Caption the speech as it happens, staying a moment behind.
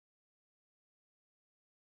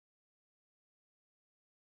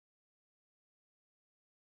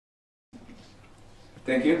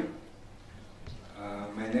Thank you.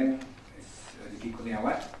 My name is Diki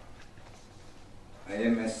Kurniawan. I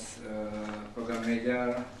am as Program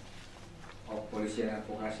Manager of Policy and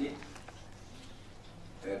Advocacy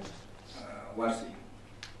at WARSI.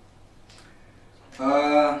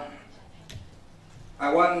 I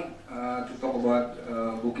want to talk about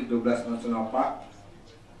Bukit 12 National Park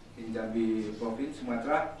in Jambi Province,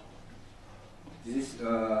 Sumatera. This is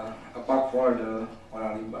a park for the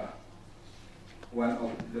Orang Rimba, one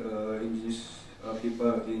of the indigenous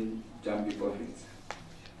people in Jambi Province.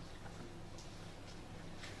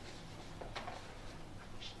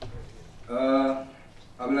 I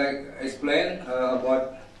would like to explain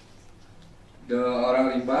about the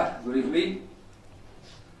Orang Rimba briefly.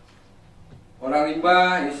 Orang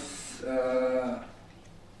Rimba is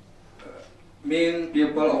mean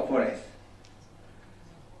people of forest.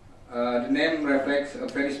 The name reflects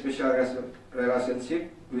a very special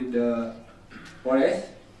relationship with the forest,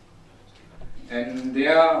 and they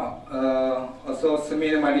are also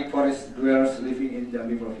semi-nomadic forest dwellers living in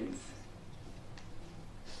Jambi Province.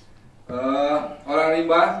 Orang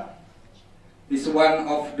Rimba is one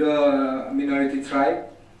of the minority tribe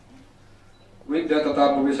with the total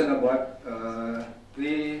population about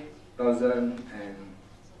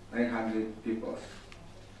 3,900 people.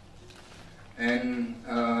 And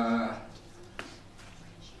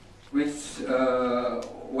which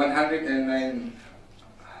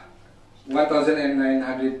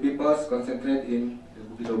 1,900 people concentrate in the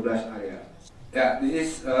Bukit 12 area. Yeah, this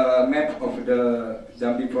is a map of the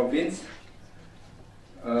Jambi province.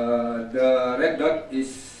 The red dot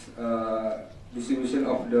is distribution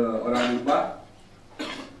of the Orang Rimba,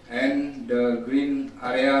 and the green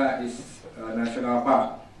area is national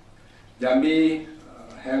park. Jambi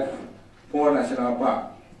have 4 national park.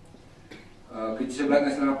 Bukit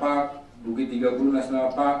 11 National Park, Bukit 30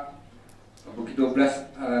 National Park, Bukit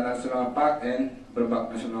 12 National Park, and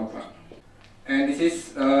Berbak National Park. And this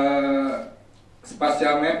is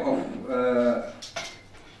spatial map of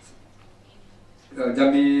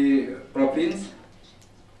Jambi province.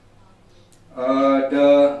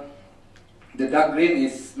 The dark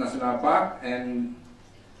green is national park, and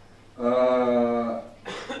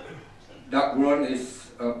dark brown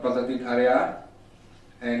is protected area,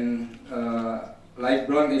 and light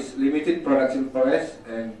brown is limited production forest,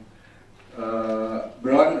 and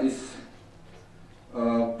brown is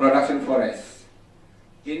production forest.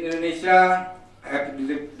 In Indonesia, have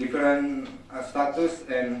different status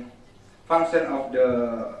and function of the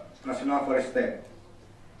national forest state.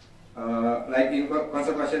 Like in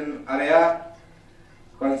conservation area,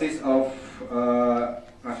 consists of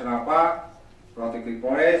national park, protected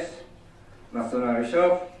forest, national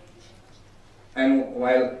reserve, and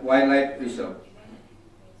wildlife reserve.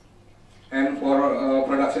 And for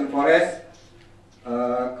production forest,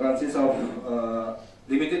 consists of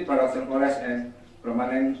limited production forest and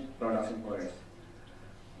permanent production forest.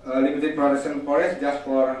 Limited production forest just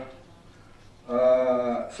for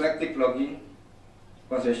selective logging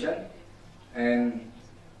concession, and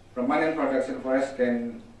permanent production forest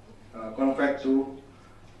can convert to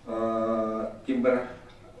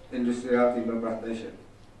industrial timber plantation.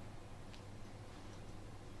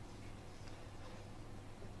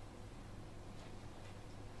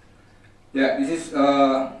 Yeah, this is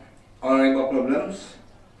Orang Rimba problems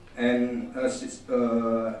and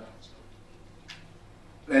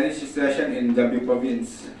land situation in Jambi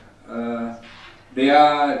province.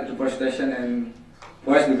 Their deforestation and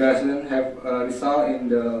forest degradation have resulted in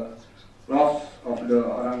the loss of the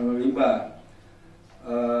Orang Rimba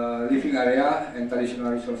living area and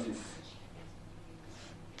traditional resources,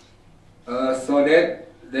 so that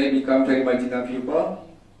they become very marginal people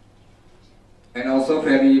and also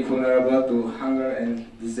very vulnerable to hunger and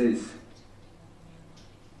disease.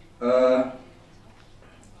 The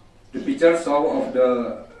picture show of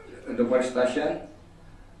the deforestation,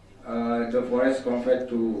 the forest convert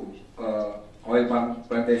to oil palm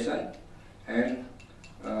plantation and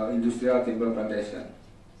industrial timber plantation.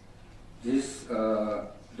 This is the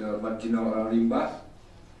marginal Orang Rimba,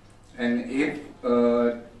 and if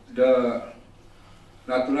the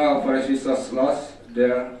natural forest resource loss, they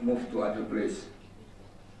move to other place.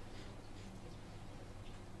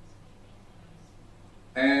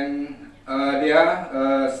 And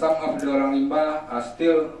some of the Orang Rimba are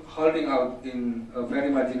still holding out in a very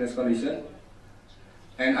marginal condition,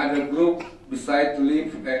 and other group decide to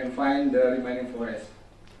leave and find the remaining forest,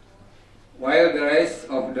 while the rest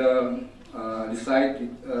of them decide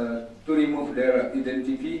to remove their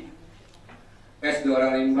identity as the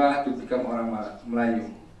Orang Rimba to become Orang Melayu.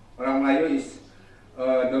 Orang Melayu is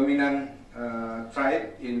a dominant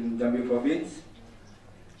tribe in Jambi province,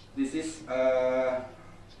 this is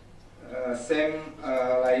same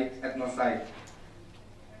like ethnocide,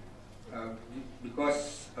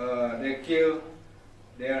 because they kill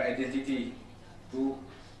their identity to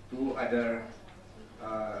other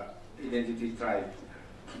identity tribe.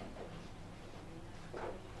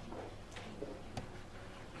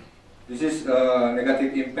 This is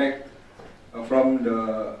negative impact from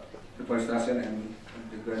the deforestation and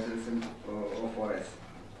degradation of forest.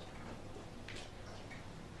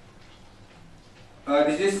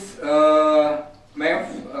 This is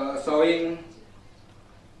map showing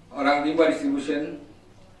orang rimba distribution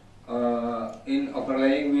in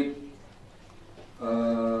overlaying with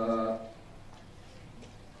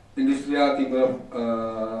industrial timber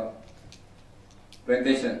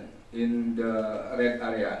plantation in the red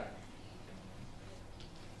area.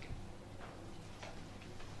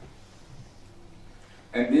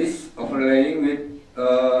 And this overlaying with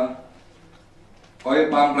oil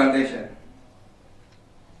palm plantation.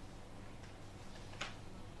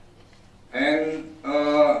 And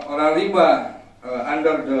orang rimba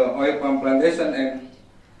under the oil palm plantation and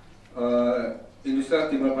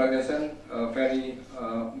industrial timber plantation very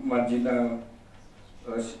marginal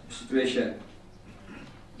situation.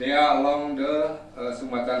 They are along the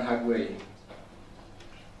Sumatran Highway,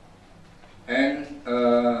 and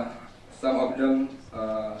some of them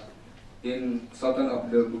in southern of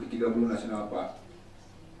the Bukit 30 National Park.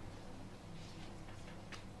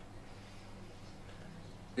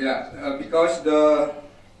 Yeah, because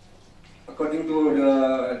according to the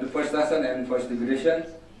deforestation and forest degradation,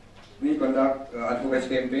 we conduct advocacy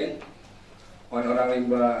campaign on orang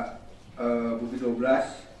rimba Bukit 12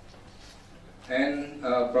 and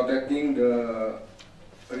protecting the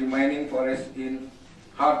remaining forest in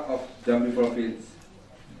heart of Jambi province,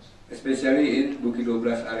 especially in Bukit 12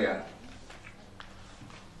 area.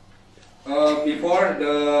 Before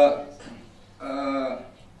the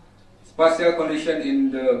spatial condition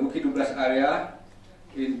in the Bukit 12 area,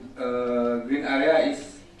 in green area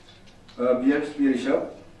is BMC reserve,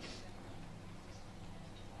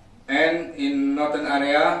 and in northern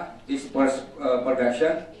area is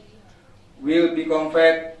production will be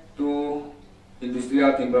converted to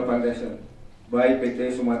industrial timber plantation by PT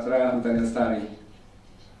Sumatra Hutan Lestari.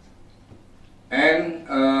 And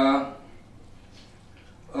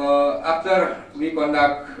after we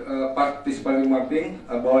conduct participatory mapping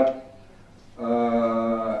about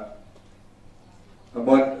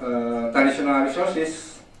traditional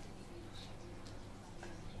resources,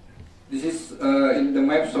 this is in the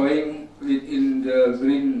map showing in the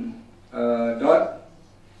green dot,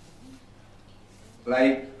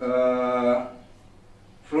 like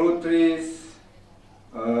fruit trees,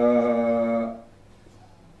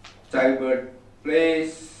 childbirth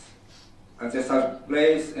place, ancestral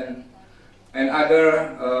place, and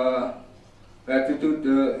other related to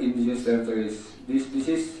the indigenous territories. This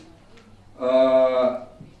is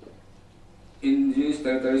indigenous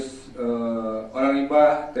territories, orang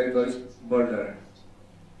rimba territories border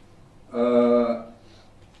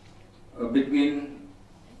between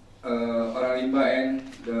orang rimba and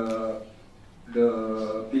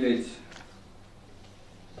the village.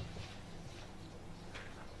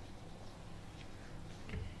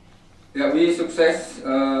 Yeah, we success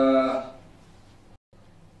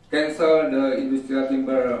cancel the industrial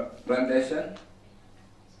timber plantation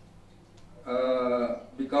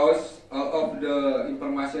because all of the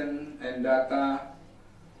information and data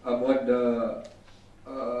about the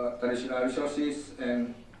traditional resources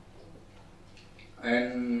and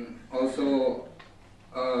also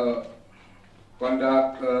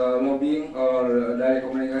conduct lobbying or direct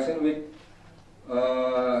communication with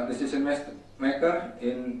decision maker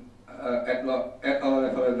in at all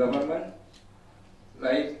level of government.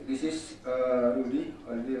 Like this is Rudy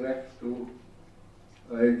already left to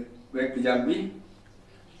back to Jambi.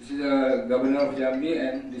 This is the governor of Jambi,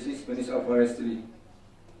 and this is Minister of Forestry.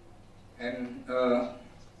 And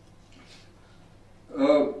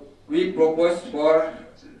we propose for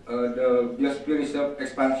the biosphere reserve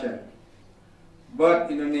expansion, but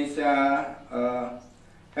Indonesia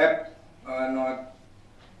have not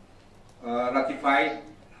ratified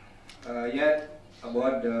yet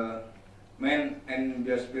about the man and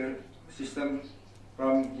biosphere system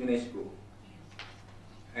from UNESCO.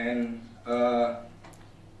 And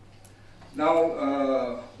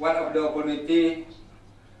now one of the opportunity,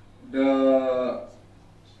 the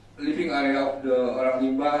living area of the orang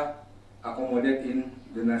rimba accommodate in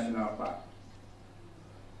the national park,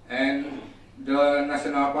 and the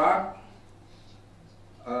national park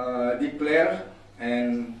declared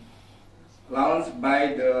and launched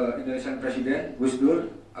by the Indonesian President Gus Dur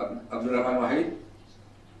Abdul Rahman Wahid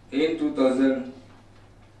in 2000.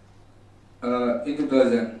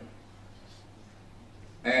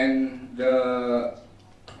 And the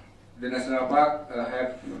national park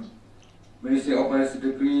have Ministry of Forest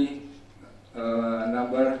Decree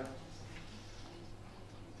number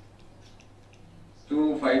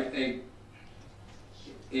 258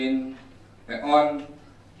 on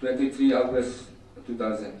 23 August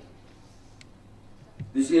 2000.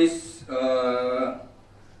 This is the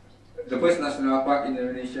first national park in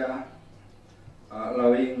Indonesia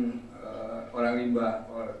allowing orang rimba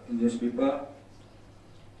or indigenous people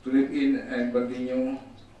to live in and continue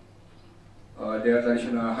their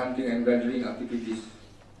traditional hunting and gathering activities,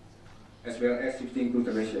 as well as shifting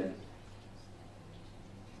cultivation.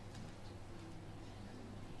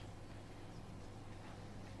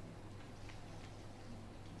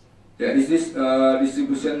 Yeah, this is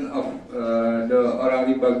distribution of the orang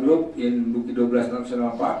rimba group in Bukit 12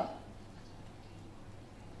 National Park.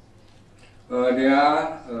 There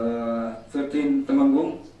are 13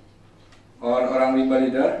 temenggung or orang rimba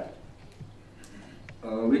leader,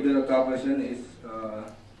 with the total population is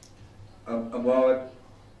about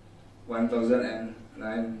 1,900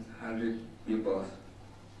 people.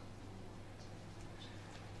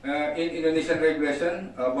 In Indonesian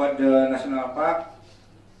regulation about the national park,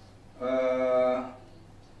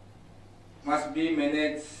 must be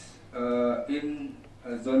managed in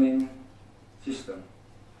a zoning system,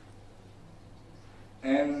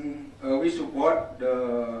 and we support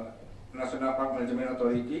the National Park Management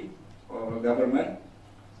Authority or government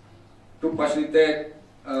to facilitate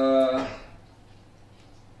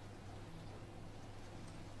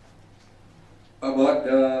about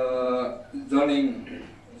the zoning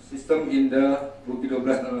system in the Bukit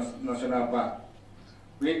 12 National Park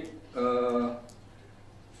with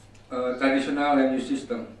traditional land use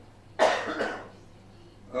system.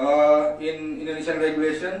 In Indonesian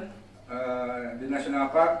regulation, the national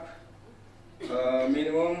park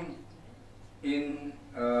minimum in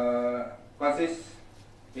consists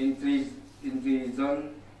in three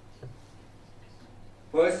zone.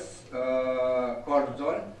 First, core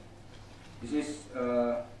zone. This is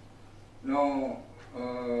no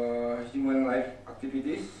human life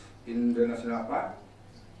activities in the national park.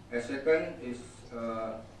 A second is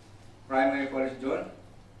primary forest zone,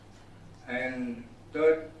 and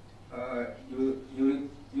third,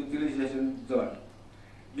 utilization zone.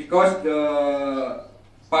 Because the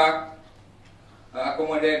park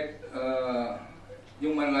accommodate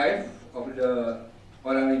human life of the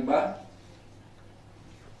orang rimba,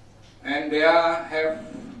 and they have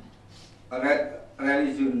a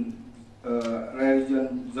religion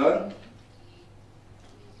zone,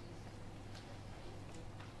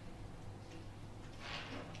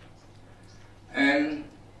 and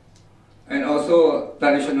also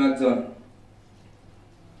traditional zone.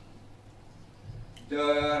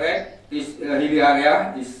 The red is hilly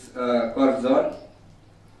area is core zone,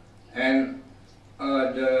 and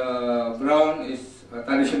the brown is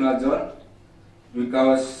traditional zone,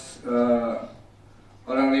 because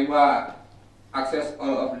orang rimba access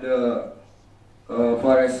all of the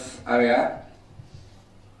forest area,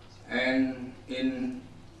 and in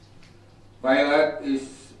violet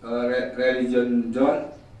is religion zone,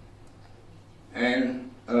 and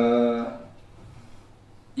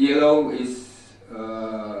yellow is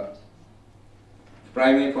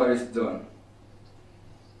primary forest zone.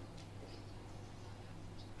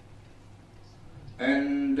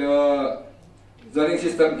 And the zoning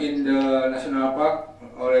system in the national park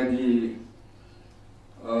already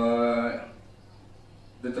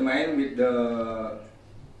determined with the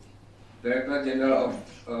Director General of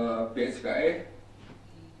PSKA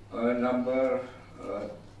number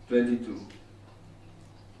 22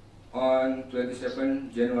 on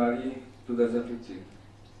 27 January 2015.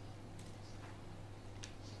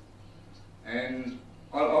 And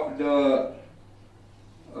all of the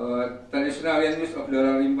traditional land use of the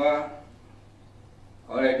orang rimba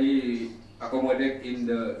already accommodate in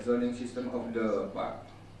the zoning system of the park.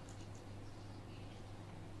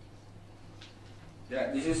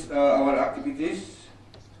 Yeah, this is our activities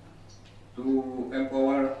to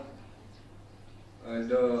empower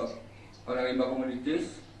the orang rimba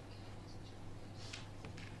communities.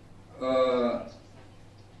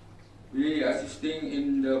 We assisting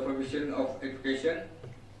in the provision of education,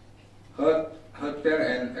 healthcare,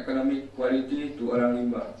 and economic quality to orang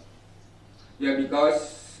rimba. Yeah,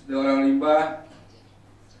 because the orang rimba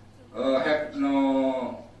have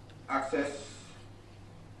no access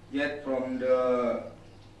yet from the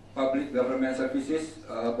public government services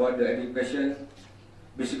about the education,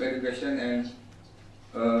 basic education, and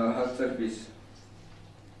health service.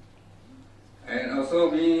 And also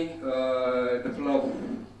we develop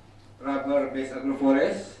rubber-based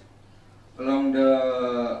agroforest along the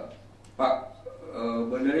park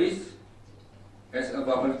boundaries as a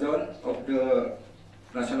buffer zone of the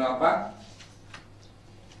national park,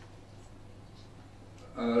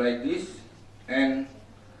 like this, and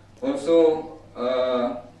also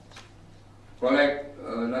collect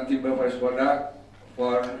non-timber forest product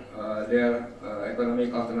for their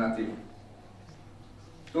economic alternative.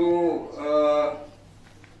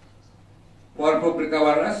 For public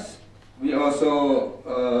awareness, we also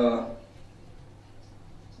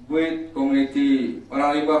build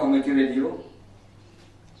Orang Rimba community radio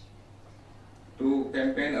to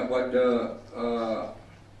campaign about the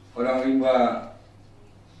Orang Rimba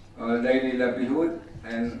daily livelihood,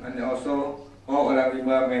 and also how Orang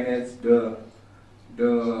Rimba manage the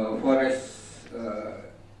forest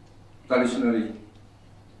traditionally,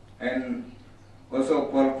 and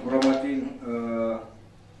also for promoting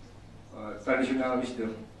traditional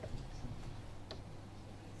wisdom.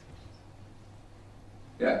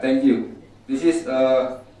 Yeah, thank you. This is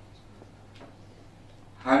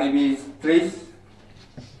honeybee trees,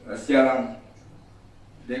 sialang,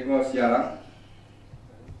 deco sialang.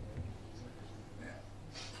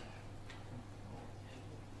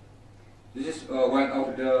 This is one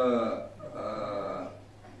of the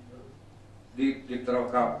deep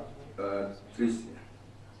tropical trees.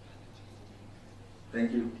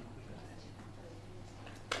 Thank you.